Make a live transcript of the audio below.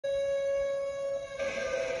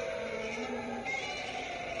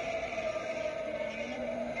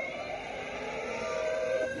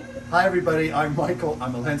Hi everybody, I'm Michael.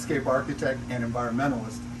 I'm a landscape architect and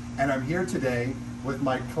environmentalist, and I'm here today with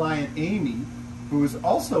my client Amy, who is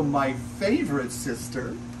also my favorite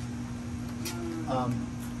sister. It's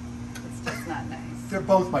just not nice. They're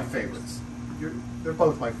both my favorites. They're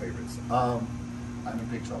both my favorites. I'm in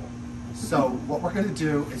big trouble. So what we're going to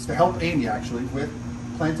do is to help Amy actually with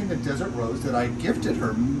planting the desert rose that I gifted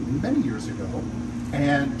her many years ago,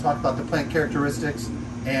 and talk about the plant characteristics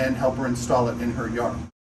and help her install it in her yard.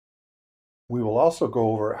 We will also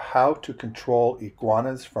go over how to control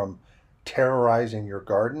iguanas from terrorizing your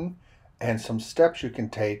garden and some steps you can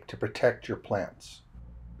take to protect your plants.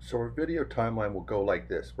 So our video timeline will go like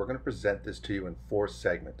this. We're going to present this to you in 4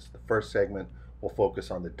 segments. The first segment will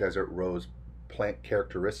focus on the desert rose plant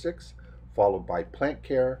characteristics, followed by plant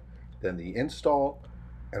care, then the install,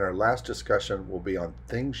 and our last discussion will be on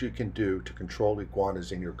things you can do to control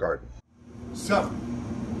iguanas in your garden. So,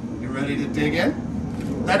 you ready to dig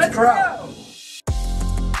in? Let's go!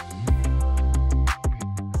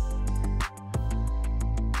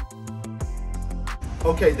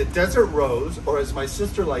 Okay, the desert rose, or as my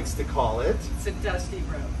sister likes to call it, It's a dusty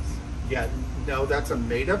rose. yeah, no, that's a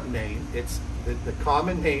made-up name. It's the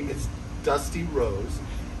common name is dusty rose,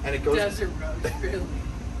 and it goes. Desert rose, really.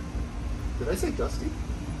 Did I say dusty?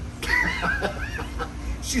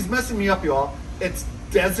 She's messing me up, y'all. It's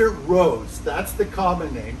desert rose. That's the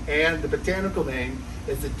common name, and the botanical name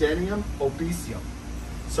is Adenium obesium.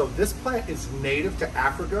 So this plant is native to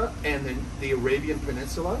Africa and then the Arabian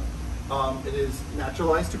Peninsula. It is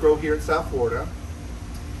naturalized to grow here in South Florida.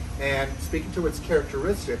 And speaking to its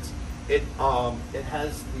characteristics, it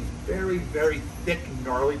has these very, very thick,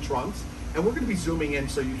 gnarly trunks. And we're going to be zooming in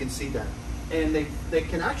so you can see that. And they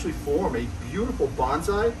can actually form a beautiful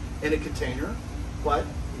bonsai in a container. But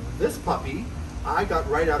this puppy, I got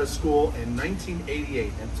right out of school in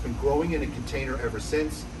 1988, and it's been growing in a container ever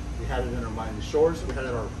since. We had it in our Miami Shores, we had it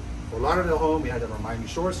in our Fort Lauderdale home, we had it in our Miami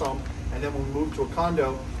Shores home, and then when we moved to a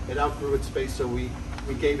condo, it outgrew its space, so we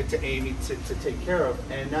gave it to Amy to take care of,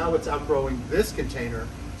 and now it's outgrowing this container,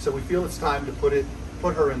 so we feel it's time to put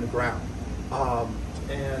her in the ground.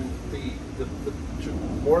 And the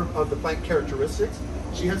more of the plant characteristics,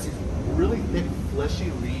 she has these really thick,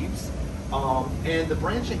 fleshy leaves, and the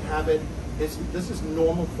branching habit this is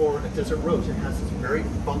normal for a desert rose. It has this very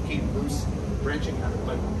funky, loose branching habit,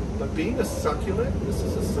 but being a succulent, this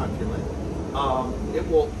is a succulent, it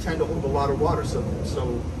will tend to hold a lot of water, so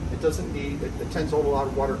it doesn't need, it tends to hold a lot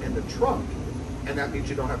of water in the trunk, and that means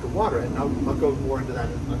you don't have to water it. And I'll go more into that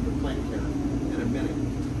under plant care in a minute.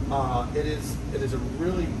 It is a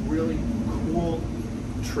really, really cool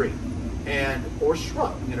tree or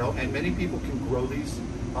shrub, and many people can grow these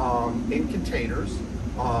in containers,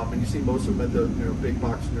 and you see most of them at the big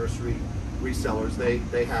box nursery resellers.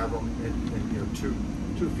 They have them in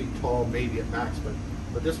 2 feet tall, maybe at max,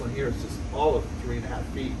 but this one here is just all of 3.5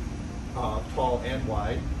 feet tall and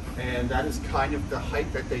wide, and that is kind of the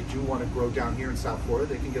height that they do want to grow down here in South Florida.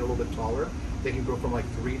 They can get a little bit taller. They can grow from like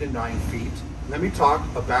 3 to 9 feet. Let me talk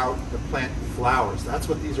about the plant flowers. That's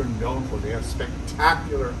what these are known for. They have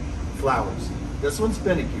spectacular flowers. This one's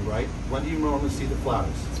finicky, right? When do you normally see the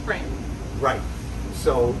flowers? Spring. Right.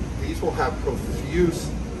 So these will have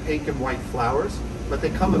profuse pink and white flowers, but they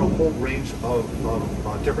come in a whole range of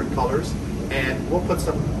different colors. And we'll put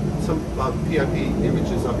some PIP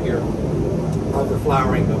images up here of the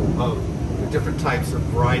flowering of the different types of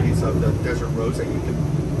varieties of the desert rose that you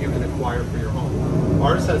can acquire for your home.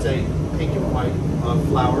 Ours has a pink and white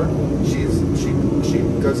flower. She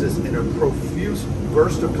does this in a profuse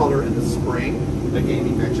burst of color in the spring, like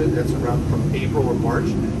Amy mentioned. That's around from April or March.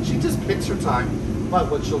 She just picks her time. But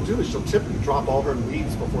what she'll do is she'll typically drop all her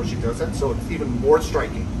leaves before she does that, so it's even more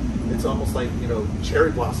striking. It's almost like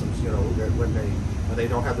cherry blossoms. When they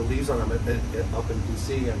don't have the leaves on them up in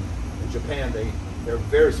DC and in Japan, they're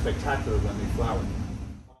very spectacular when they flower.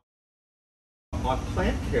 On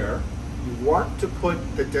plant care, you want to put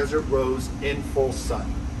the desert rose in full sun.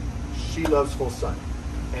 She loves full sun.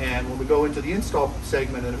 And when we go into the install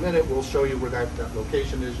segment in a minute, we'll show you where that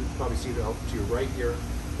location is. You can probably see it out to your right here.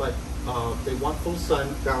 But they want full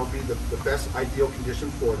sun. That will be the best ideal condition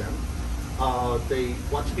for them. They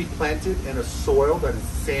want to be planted in a soil that is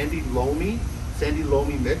sandy loamy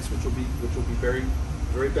mix, which will be very,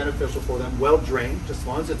 very beneficial for them. Well drained, just as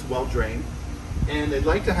long as it's well drained. And they'd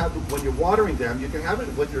like to have, when you're watering them, you can have it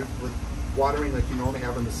with watering like you normally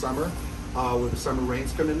have in the summer, where the summer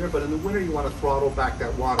rains come in there. But in the winter, you want to throttle back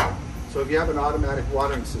that water. So if you have an automatic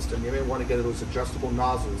watering system, you may want to get those adjustable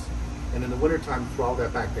nozzles. And in the wintertime, throttle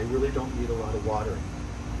that back. They really don't need a lot of watering.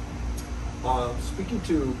 Speaking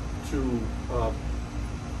to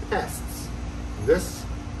pests, this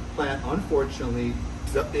plant, unfortunately,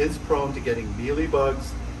 is prone to getting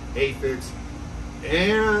mealybugs, aphids,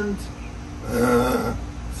 and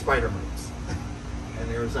spider mites. And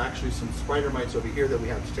there's actually some spider mites over here that we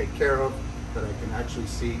have to take care of that I can actually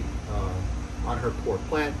see on her poor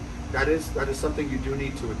plant. That is something you do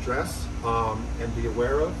need to address and be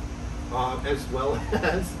aware of, as well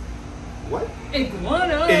as what?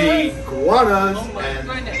 Iguanas! Iguanas! Oh my and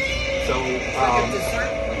goodness. so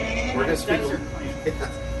we're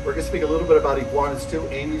gonna speak a little bit about iguanas too.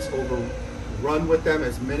 Amy's overrun with them,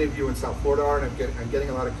 as many of you in South Florida are, and I'm getting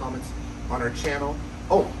a lot of comments on our channel.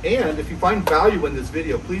 Oh, and if you find value in this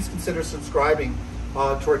video, please consider subscribing to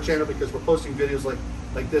our channel, because we're posting videos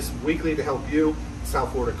like this weekly to help you,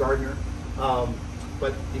 South Florida gardener.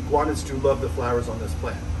 But iguanas do love the flowers on this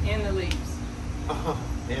plant. And the leaves.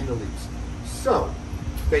 And the leaves. So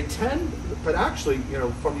they tend, but actually, you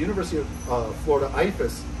know, from the University of Florida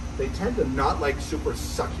IFAS, they tend to not like super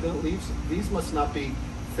succulent leaves. These must not be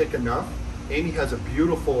thick enough. Amy has a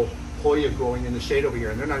beautiful Hoya growing in the shade over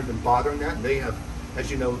here, and they're not even bothering that. And they have,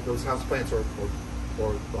 as you know, those house plants or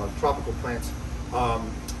tropical plants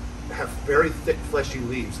have very thick, fleshy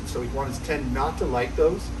leaves, and so iguanas tend not to like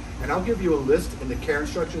those. And I'll give you a list in the care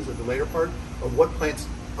instructions at the later part of what plants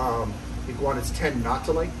iguanas tend not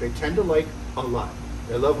to like. They tend to like a lot.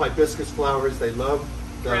 They love hibiscus flowers. They love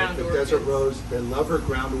the desert rose. They love her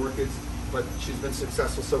ground orchids, but she's been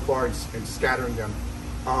successful so far in scattering them.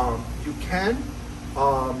 You can,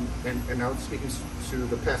 and now speaking to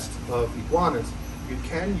the pest of iguanas, you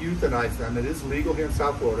can euthanize them. It is legal here in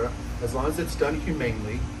South Florida, as long as it's done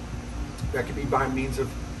humanely. That could be by means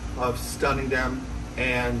of stunning them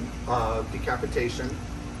and decapitation,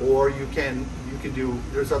 or you can do,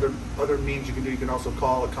 there's other means you can do. You can also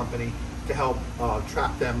call a company to help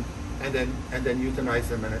trap them and then euthanize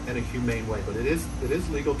them in a humane way. But it is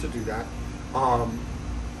legal to do that.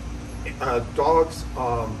 Dogs,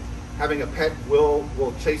 having a pet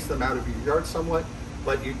will chase them out of your yard somewhat,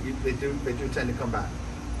 but they do tend to come back.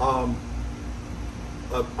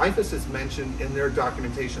 IFAS has mentioned in their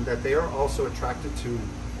documentation that they are also attracted to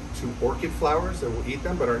orchid flowers that will eat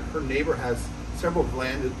them, but her neighbor has several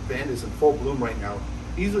vandas in full bloom right now,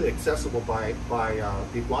 easily accessible by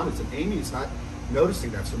the iguanas, and Amy is not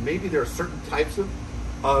noticing that. So maybe there are certain types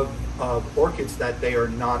of orchids that they are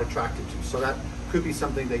not attracted to. So that could be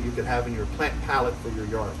something that you could have in your plant palette for your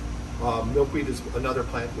yard. Milkweed is another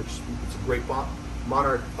plant which is a great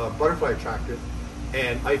monarch butterfly attractant,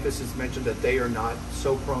 and IFAS has mentioned that they are not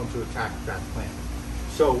so prone to attack that plant.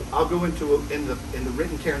 So I'll go into in the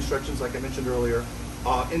written care instructions, like I mentioned earlier,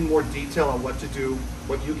 in more detail on what to do,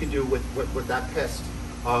 what you can do with that pest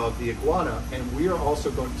of the iguana. And we are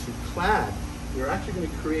also going to clad. We're actually going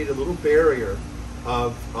to create a little barrier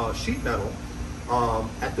of sheet metal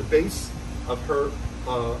at the base of her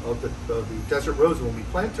of the desert rose when we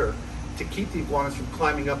plant her, to keep the iguanas from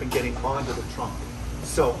climbing up and getting onto the trunk.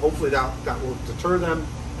 So hopefully that will deter them,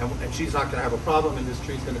 and she's not going to have a problem, and this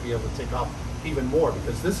tree's going to be able to take off even more,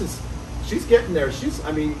 because she's getting there.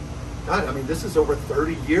 I mean, this is over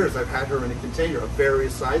 30 years I've had her in a container of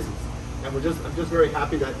various sizes, and I'm just very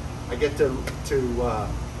happy that I get to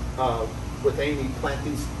with Amy plant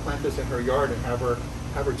this in her yard and have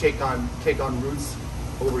her take on roots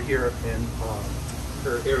over here in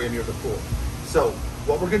her area near the pool. So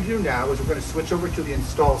what we're going to do now is we're going to switch over to the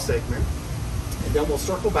install segment, and then we'll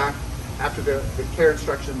circle back after the care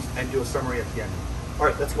instructions and do a summary at the end. All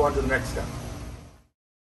right, let's go on to the next step.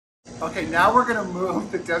 Okay, now we're going to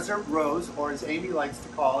move the desert rose, or as Amy likes to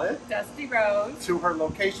call it, Dusty Rose, to her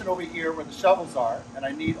location over here where the shovels are. And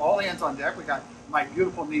I need all hands on deck. We got my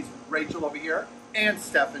beautiful niece Rachel over here and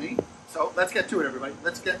Stephanie. So let's get to it, everybody.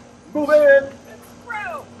 Let's get moving. Let's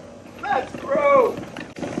grow. Let's grow.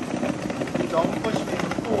 Don't push me in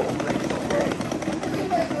the pool, Rachel.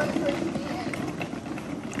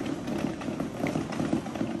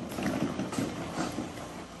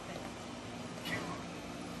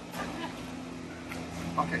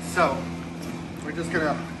 Okay, so we're just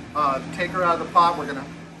gonna take her out of the pot. We're gonna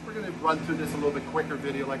run through this a little bit quicker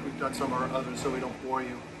video, like we've done some of our others, so we don't bore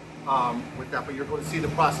you with that. But you're going to see the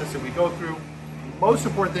process that we go through. Most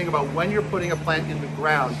important thing about when you're putting a plant in the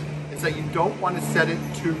ground is that you don't want to set it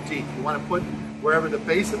too deep. You want to put wherever the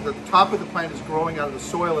base of the top of the plant is growing out of the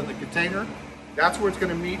soil in the container. That's where it's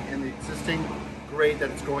going to meet in the existing grade that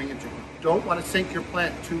it's going into. You don't want to sink your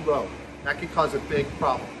plant too low. That can cause a big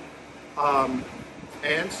problem.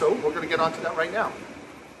 And so we're going to get onto that right now.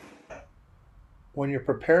 When you're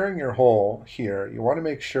preparing your hole here, you want to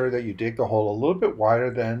make sure that you dig the hole a little bit wider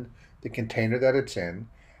than the container that it's in.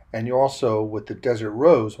 And you also, with the desert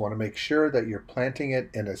rose, want to make sure that you're planting it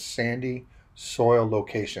in a sandy, soil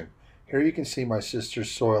location. Here you can see my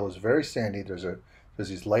sister's soil is very sandy. There's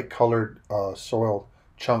these light colored soil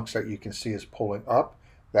chunks that you can see is pulling up.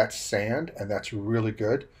 That's sand, and that's really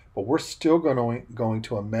good. But we're still going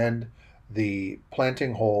to amend the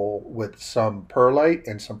planting hole with some perlite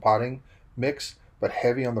and some potting mix, but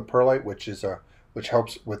heavy on the perlite, which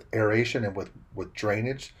helps with aeration and with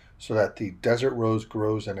drainage, so that the desert rose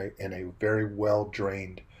grows in a very well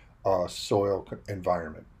drained soil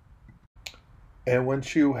environment. And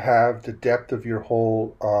once you have the depth of your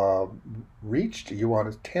hole reached, you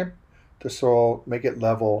want to tamp the soil, make it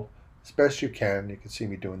level as best you can. You can see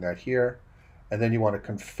me doing that here. And then you want to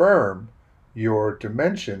confirm your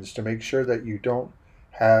dimensions to make sure that you don't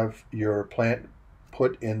have your plant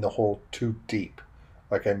put in the hole too deep.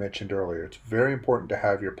 Like I mentioned earlier, it's very important to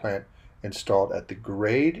have your plant installed at the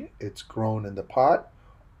grade it's grown in the pot,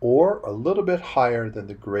 or a little bit higher than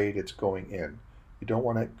the grade it's going in. You don't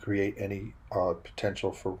want to create any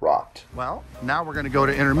potential for rot. Well, now we're going to go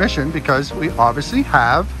to intermission because we obviously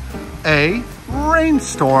have a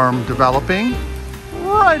rainstorm developing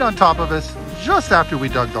right on top of us just after we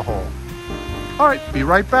dug the hole. All right, be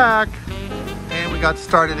right back. And we got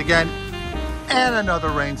started again, and another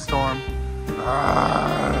rainstorm.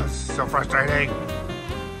 So frustrating.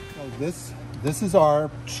 So this is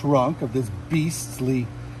our trunk of this beastly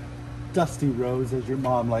dusty rose, as your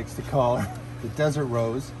mom likes to call her, the desert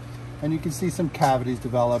rose. And you can see some cavities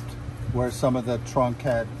developed where some of the trunk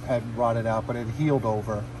had rotted out, but it healed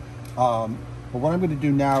over. But what I'm going to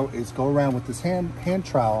do now is go around with this hand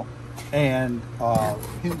trowel and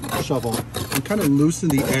hand shovel and kind of loosen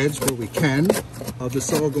the edge where we can of the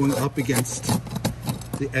soil going up against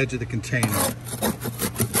the edge of the container.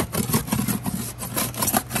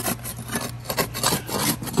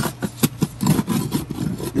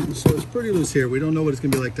 So it's pretty loose here. We don't know what it's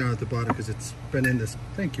going to be like down at the bottom because it's been in this,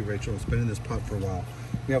 thank you Rachel, it's been in this pot for a while.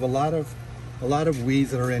 We have a lot of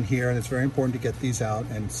weeds that are in here, and it's very important to get these out,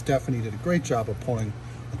 and Stephanie did a great job of pulling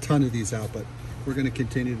a ton of these out, but we're going to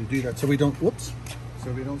continue to do that so we don't,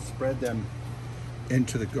 so we don't spread them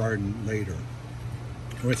into the garden later.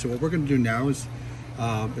 All right, so what we're going to do now is,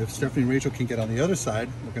 if Stephanie and Rachel can get on the other side,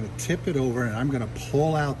 we're going to tip it over, and I'm going to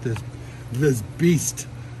pull out this beast,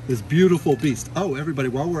 this beautiful beast. Oh, everybody,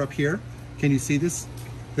 while we're up here, can you see this?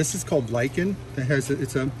 This is called lichen. It has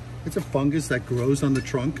it's a fungus that grows on the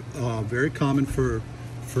trunk. Very common for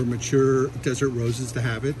mature desert roses to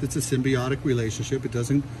have it. It's a symbiotic relationship. It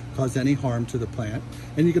doesn't cause any harm to the plant.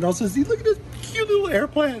 And you can also see, look at this cute little air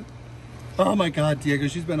plant. Oh my God, Diego,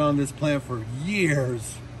 she's been on this plant for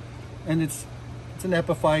years. And it's an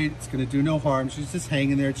epiphyte. It's gonna do no harm. She's just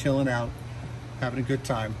hanging there, chilling out, having a good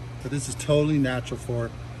time. But this is totally natural for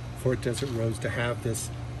a desert rose to have this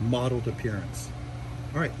mottled appearance.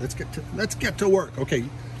 All right, let's get to work. Okay,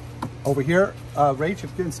 over here, Rach, if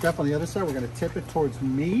you're getting Steph on the other side, we're gonna tip it towards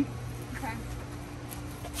me. Okay.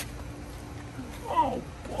 Oh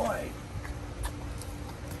boy.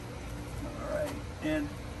 All right, and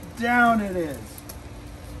down it is.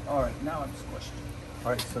 All right, now I'm squished.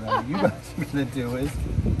 All right, so now you guys are gonna do is,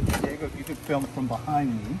 Diego, if you could film from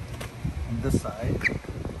behind me on this side.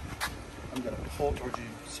 I'm gonna pull towards you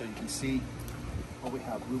so you can see what we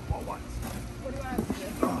have root ball wise. What do I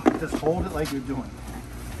have to do? Just hold it like you're doing.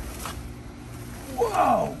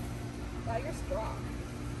 Whoa! Wow, you're strong.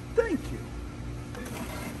 Thank you.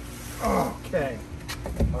 Okay.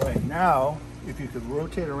 All right, now, if you could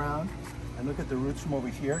rotate around and look at the roots from over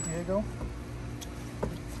here, Diego.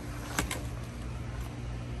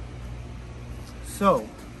 So,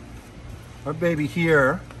 our baby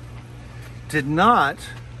here did not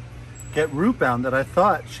get root bound that I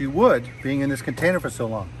thought she would, being in this container for so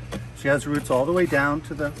long. She has roots all the way down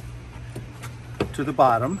to the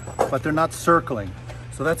bottom, but they're not circling.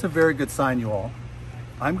 So that's a very good sign, you all.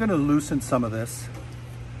 I'm gonna loosen some of this,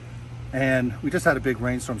 and we just had a big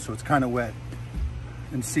rainstorm, so it's kind of wet.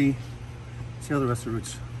 And see how the rest of the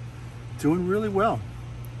roots doing really well.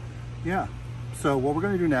 Yeah, so what we're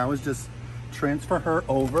gonna do now is just transfer her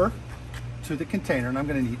over to the container, and I'm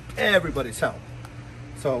gonna need everybody's help.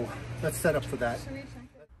 So let's set up for that.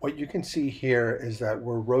 What you can see here is that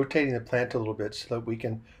we're rotating the plant a little bit so that we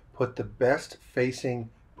can put the best facing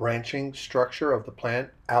branching structure of the plant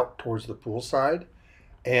out towards the pool side.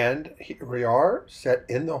 And here we are set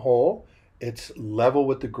in the hole. It's level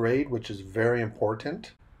with the grade, which is very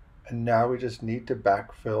important. And now we just need to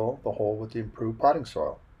backfill the hole with the improved potting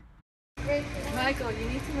soil. Michael, you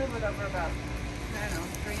need to move it over about, I don't know,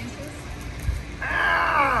 3 inches?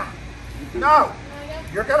 Ah! No!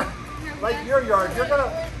 You're gonna like your yard. You're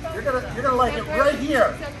gonna like it right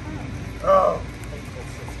here. Oh.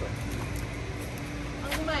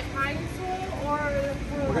 do my potting soil or the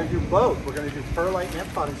perlite? We're going to do both. We're going to do perlite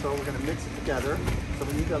and potting soil. We're going to mix it together. So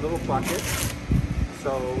we need that little bucket.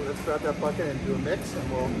 So let's grab that bucket and do a mix,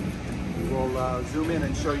 and we'll zoom in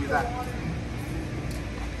and show you that.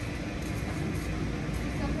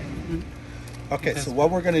 Okay, so what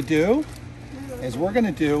we're going to do is we're going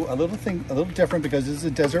to do a little different, because this is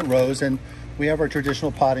a desert rose, and we have our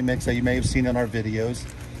traditional potting mix that you may have seen in our videos.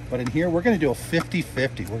 But in here, we're going to do a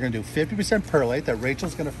 50-50. We're going to do 50% perlite that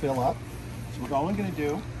Rachel's going to fill up. So we're only going to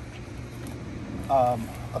do a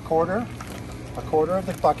quarter of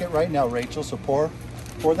the bucket right now, Rachel. So pour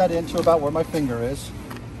that into about where my finger is.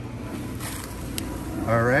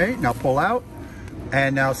 All right, now pull out.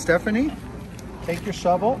 And now Stephanie, take your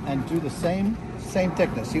shovel and do the same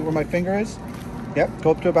thickness. See where my finger is? Yep,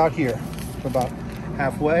 go up to about here, to about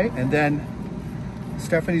halfway. And then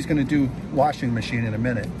Stephanie's gonna do washing machine in a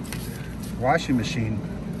minute. Washing machine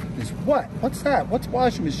is what? What's that? What's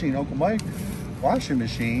washing machine, Uncle Mike? Washing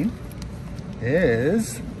machine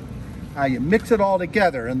is how you mix it all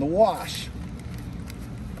together in the wash.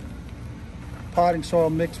 Potting soil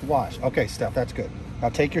mix wash. Okay, Steph, that's good. Now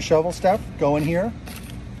take your shovel, Steph, go in here,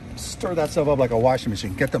 stir that stuff up like a washing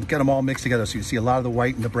machine. Get them all mixed together so you see a lot of the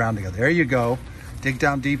white and the brown together. There you go. Dig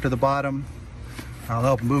down deep to the bottom. I'll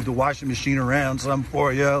help move the washing machine around some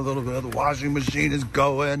for you. A little bit of the washing machine is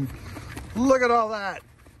going. Look at all that.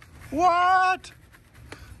 What?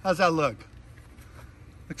 How's that look?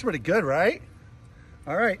 Looks pretty good, right?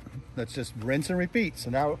 All right, let's just rinse and repeat. So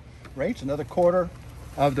now, Rach, another quarter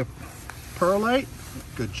of the perlite.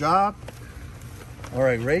 Good job. All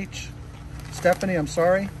right, Rach. Stephanie, I'm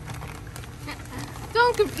sorry.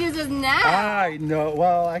 Don't confuse us now. I know.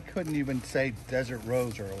 Well, I couldn't even say desert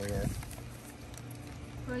rose earlier.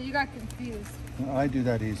 Well, you got confused. I do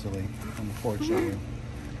that easily, unfortunately.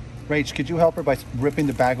 Rach, could you help her by ripping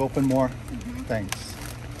the bag open more? Thanks.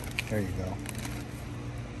 There you go.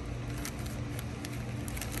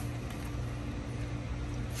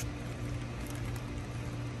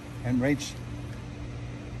 And Rach,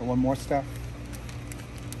 for one more step.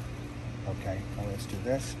 Okay, now let's do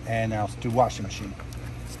this. And now let's do washing machine.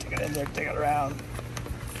 Stick it in there, dig it around.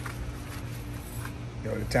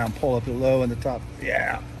 Go to town, pull up the low and the top.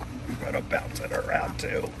 Yeah, you gotta bounce it around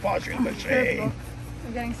too. Washing machine.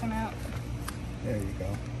 I'm getting some out. There you go.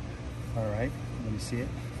 All right, let me see it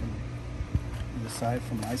from this side,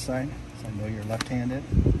 from my side. So I know you're left-handed.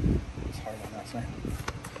 It's hard on that side.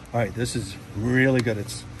 All right, this is really good.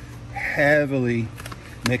 It's heavily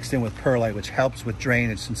mixed in with perlite, which helps with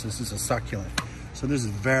drainage since this is a succulent. So this is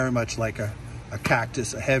very much like a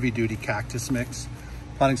cactus, a heavy-duty cactus mix.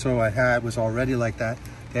 Potting soil I had was already like that.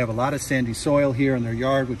 They have a lot of sandy soil here in their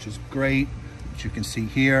yard, which is great, which you can see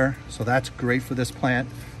here. So that's great for this plant.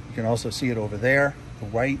 You can also see it over there, the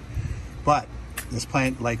white. But this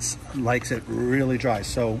plant likes it really dry.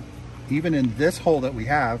 So even in this hole that we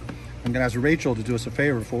have, I'm gonna ask Rachel to do us a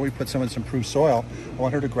favor before we put some of this improved soil. I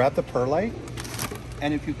want her to grab the perlite,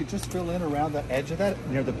 and if you could just fill in around the edge of that,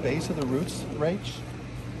 near the base of the roots, Rach.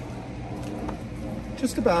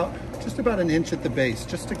 Just about an inch at the base,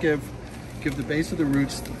 just to give the base of the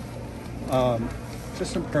roots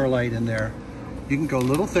just some perlite in there. You can go a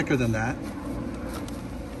little thicker than that.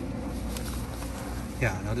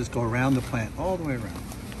 Yeah, and I'll just go around the plant, all the way around.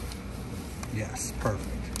 Yes, perfect.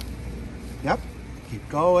 Yep, keep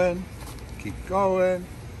going, keep going.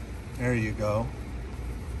 There you go.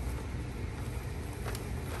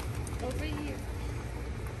 Over here.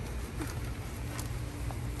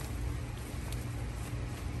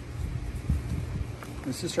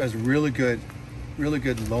 My sister has really good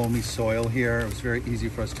loamy soil here. It was very easy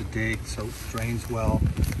for us to dig, so it drains well.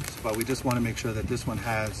 But we just want to make sure that this one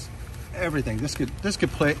has everything. This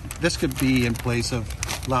could be in place of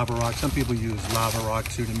lava rock. Some people use lava rock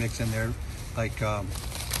too to mix in there, like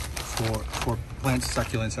for plant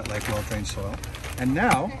succulents that like well-drained soil. And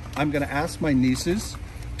now I'm going to ask my nieces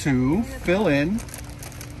to fill in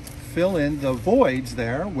the voids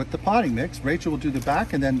there with the potting mix. Rachel will do the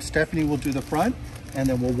back, and then Stephanie will do the front, and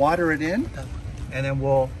then we'll water it in, and then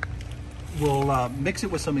we'll mix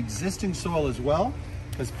it with some existing soil as well,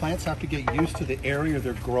 because plants have to get used to the area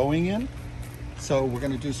they're growing in. So we're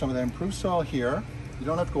going to do some of that improved soil here. You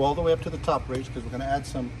don't have to go all the way up to the top, Rach, because we're going to add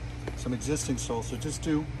some existing soil. So just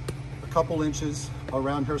do a couple inches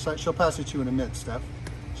around her side. She'll pass it to you in a minute, Steph.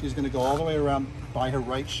 She's going to go all the way around by her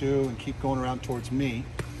right shoe and keep going around towards me.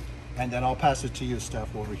 And then I'll pass it to you,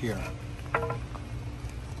 Steph, over here.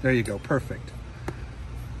 There you go, perfect.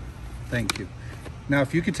 Thank you. Now,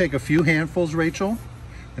 if you could take a few handfuls, Rachel,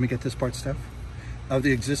 let me get this part, Steph, of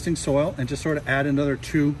the existing soil and just sort of add another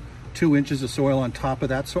two inches of soil on top of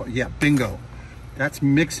that soil. Yeah, bingo. That's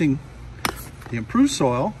mixing the improved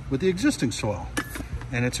soil with the existing soil.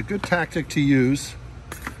 And it's a good tactic to use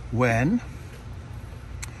when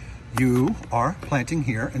you are planting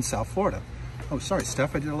here in South Florida. Oh, sorry,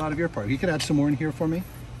 Steph, I did a lot of your part. You could add some more in here for me.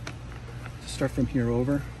 Start from here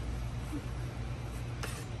over.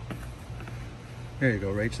 There you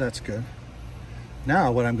go, Rach, that's good.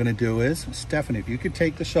 Now what I'm gonna do is, Stephanie, if you could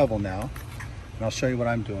take the shovel now, and I'll show you what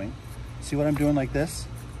I'm doing. See what I'm doing like this?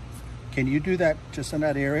 Can you do that just in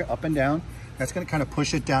that area, up and down? That's gonna kind of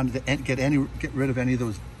push it down to the end, get rid of any of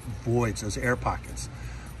those voids, those air pockets.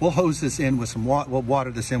 We'll hose this in with some water, we'll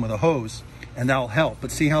water this in with a hose, and that'll help.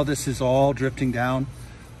 But see how this is all drifting down?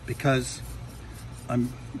 Because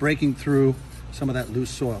I'm breaking through some of that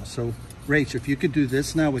loose soil. So Rach, if you could do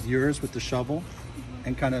this now with yours, with the shovel,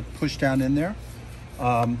 and kind of push down in there.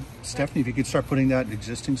 Stephanie, if you could start putting that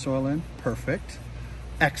existing soil in. Perfect.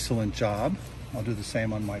 Excellent job. I'll do the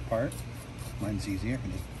same on my part. Mine's easier. I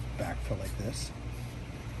can just backfill like this.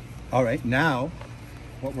 All right, now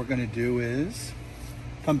what we're gonna do is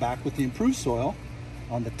come back with the improved soil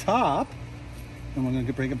on the top, and we're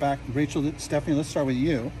gonna bring it back. Rachel, Stephanie, let's start with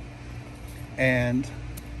you. And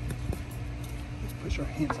let's push our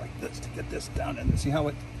hands like this to get this down in. See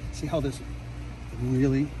how this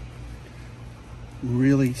really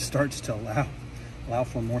starts to allow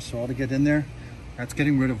for more soil to get in there. That's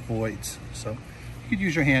getting rid of voids. So you could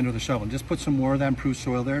use your hand or the shovel and just put some more of that improved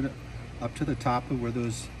soil there up to the top of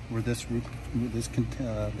the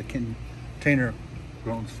container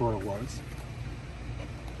grown soil was.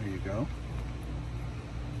 There you go.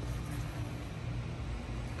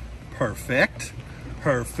 Perfect.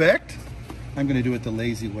 Perfect. I'm going to do it the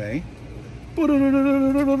lazy way.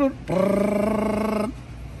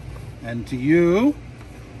 And to you,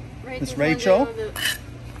 Miss Rachel.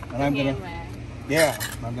 And I'm going to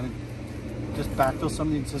just backfill some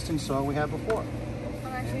of the existing soil we had before.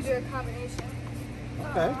 I'm actually doing a combination.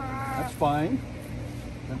 Okay, that's fine.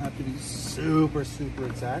 Doesn't have to be super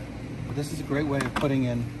exact. But this is a great way of putting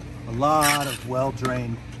in a lot of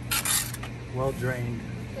well-drained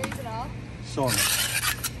soil.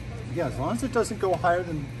 Yeah, as long as it doesn't go higher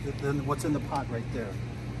than what's in the pot right there.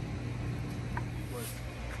 I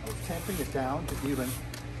was tamping it down to even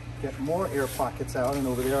get more air pockets out, and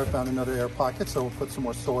over there I found another air pocket, so we'll put some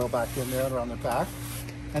more soil back in there around the back,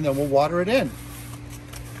 and then we'll water it in.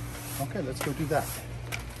 Okay, let's go do that.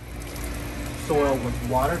 Soil with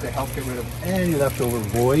water to help get rid of any leftover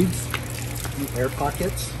voids, any air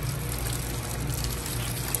pockets.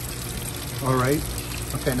 All right.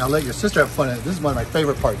 Okay, now let your sister have fun. This is one of my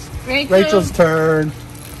favorite parts. Rachel's turn.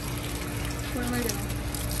 What am I doing?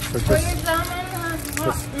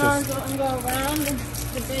 So I'm going around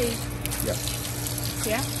the base. Yeah.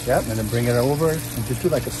 Yeah? Yep, and then bring it over and just do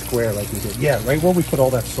like a square like we did. Yeah, right where we put all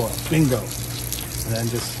that soil. Bingo. And then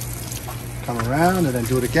just come around and then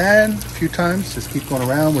do it again a few times. Just keep going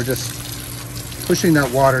around. We're just pushing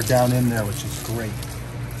that water down in there, which is great.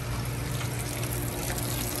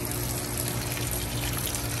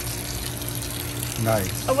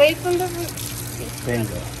 Nice. Away from the root.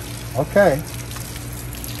 Bingo. Okay.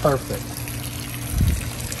 Perfect.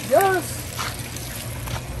 Yes.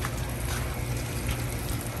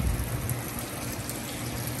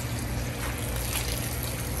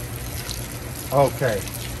 Okay.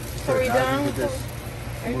 Are we done with this?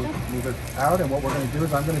 Move it out, and what we're going to do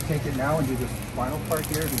is I'm going to take it now and do this final part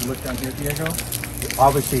here. Did you look down here, Diego? You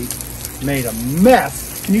obviously made a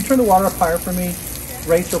mess. Can you turn the water up higher for me,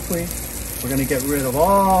 Rachel, please? We're going to get rid of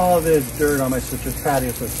all this dirt on my sister's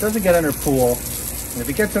patio so it doesn't get in her pool. And if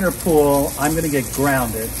it gets in her pool, I'm going to get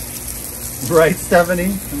grounded. Right,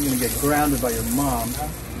 Stephanie? I'm going to get grounded by your mom.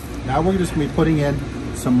 Now we're just going to be putting in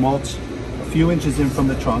some mulch a few inches in from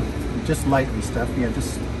the trunk. Just lightly, Steph. Yeah,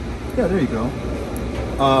 there you go.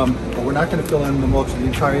 But we're not going to fill in the mulch in the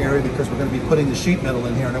entire area because we're going to be putting the sheet metal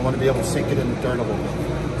in here, and I want to be able to sink it in the dirt a little bit.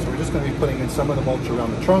 So we're just going to be putting in some of the mulch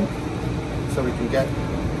around the trunk so we can get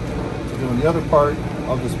doing the other part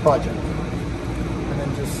of this project, and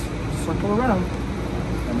then just circle around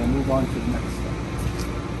and then move on to the next step.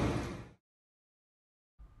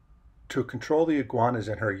 To control the iguanas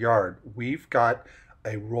in her yard, we've got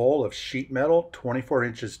a roll of sheet metal 24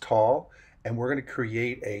 inches tall, and we're going to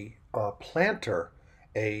create a planter,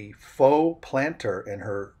 a faux planter in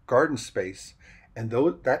her garden space, and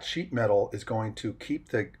that sheet metal is going to keep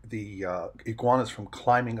the iguanas from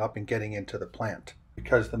climbing up and getting into the plant,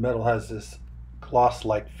 because the metal has this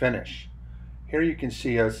gloss-like finish. Here you can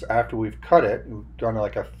see us after we've cut it, we've done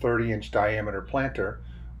like a 30-inch diameter planter.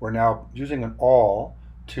 We're now using an awl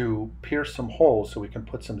to pierce some holes so we can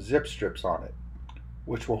put some zip strips on it,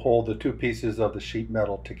 which will hold the two pieces of the sheet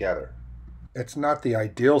metal together. It's not the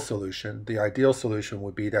ideal solution. The ideal solution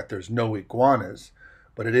would be that there's no iguanas,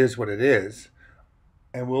 but it is what it is.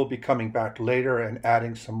 And we'll be coming back later and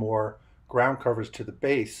adding some more ground covers to the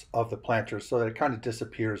base of the planter so that it kind of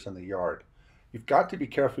disappears in the yard. You've got to be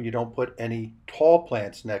careful you don't put any tall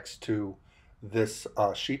plants next to this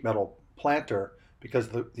sheet metal planter, because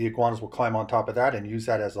the iguanas will climb on top of that and use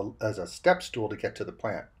that as a step stool to get to the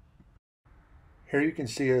plant. Here you can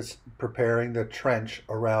see us preparing the trench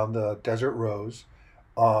around the desert rose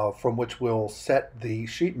from which we'll set the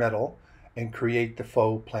sheet metal and create the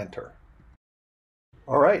faux planter.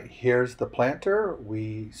 All right, here's the planter.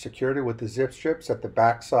 We secured it with the zip strips at the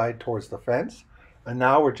back side towards the fence. And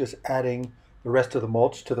now we're just adding the rest of the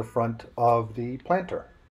mulch to the front of the planter.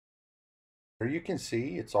 Here you can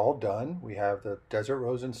see it's all done. We have the desert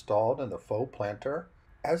rose installed and the faux planter.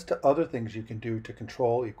 As to other things you can do to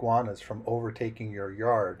control iguanas from overtaking your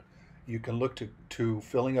yard, you can look to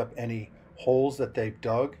filling up any holes that they've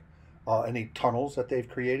dug, any tunnels that they've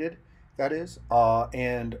created, that is.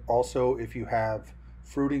 And also if you have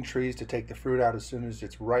fruiting trees, to take the fruit out as soon as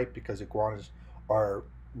it's ripe, because iguanas are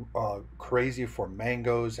crazy for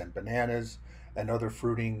mangoes and bananas and other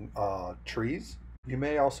fruiting trees. You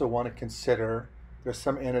may also want to consider, there's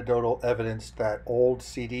some anecdotal evidence that old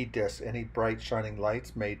CD discs, any bright shining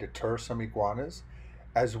lights, may deter some iguanas,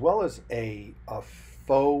 as well as a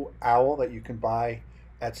faux owl that you can buy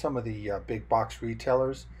at some of the big box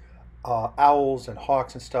retailers. Owls and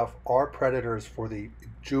hawks and stuff are predators for the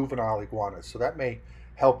juvenile iguanas, so that may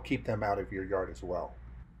help keep them out of your yard as well.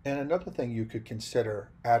 And another thing you could consider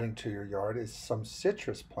adding to your yard is some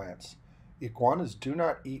citrus plants. Iguanas do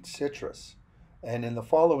not eat citrus. And in the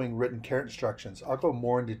following written care instructions, I'll go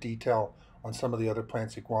more into detail on some of the other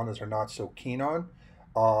plants iguanas are not so keen on,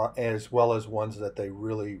 as well as ones that they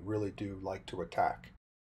really, really do like to attack.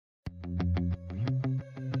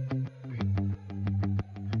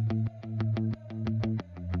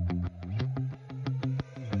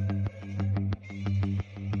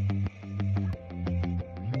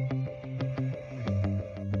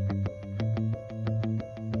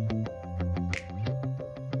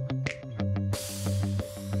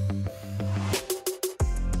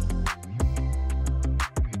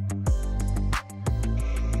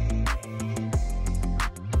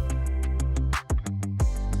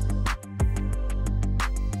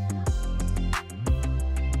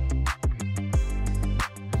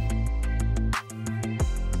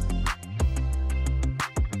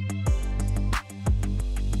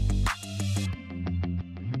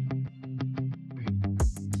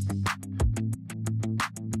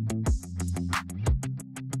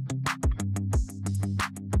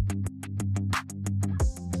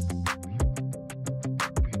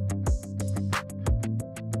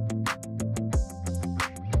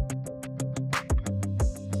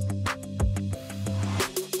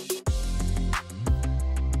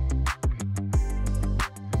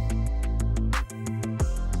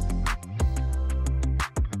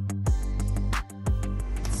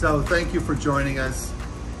 So thank you for joining us.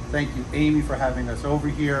 Thank you, Amy, for having us over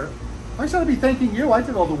here. I should be thanking you. I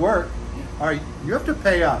did all the work. All right, you have to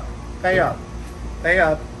pay up. Pay up. Pay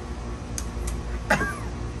up.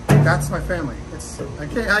 That's my family. It's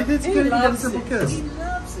okay. I get to get a simple kiss. He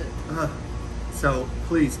loves it. So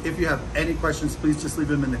please, if you have any questions, please just leave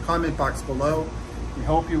them in the comment box below. We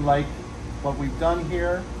hope you like what we've done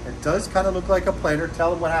here. It does kind of look like a planter. Tell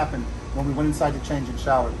them what happened when we went inside to change and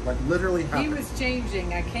shower. What literally happened. He was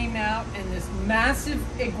changing. I came out and this massive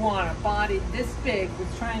iguana, body this big, was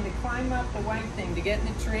trying to climb up the white thing to get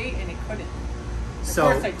in the tree, and he couldn't. Of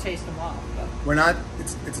course, I chased him off. But. We're not.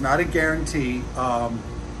 It's not a guarantee,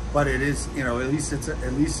 but it is. You know, at least it's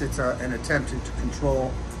an attempt to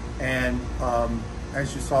control. And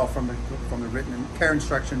as you saw from the written care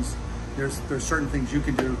instructions, there's certain things you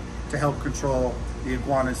can do to help control the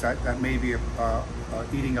iguanas that may be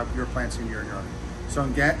eating up your plants in your yard. So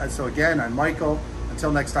again, I'm Michael.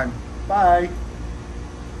 Until next time, bye.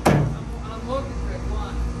 I'm looking for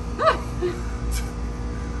iguana.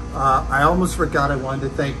 I almost forgot I wanted to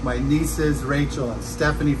thank my nieces, Rachel and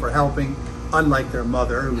Stephanie, for helping, unlike their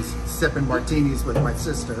mother, who was sipping martinis with my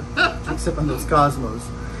sister, sipping those Cosmos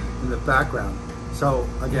in the background. So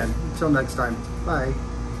again, until next time, bye.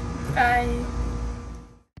 Bye.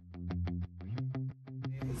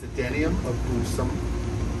 Denium of gruesome.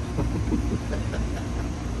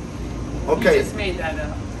 Okay. You just made that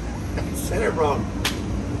up. I said it wrong.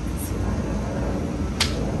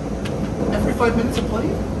 Every 5 minutes of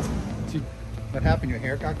playing? What happened? Your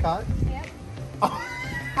hair got caught? Yep.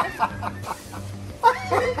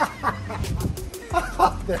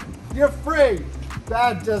 You're free.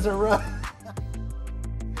 Bad desert run.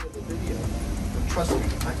 The video. trust me.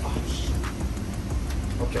 Oh, shit.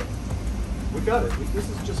 Okay. We got it. This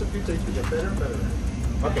is just a few takes. We get better and better at it.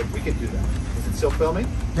 Okay, we can do that. Is it still filming?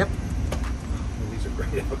 Yep. Well, these are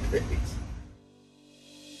great outtakes.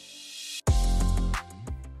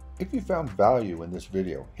 If you found value in this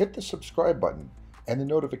video, hit the subscribe button and the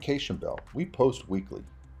notification bell. We post weekly.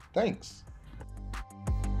 Thanks.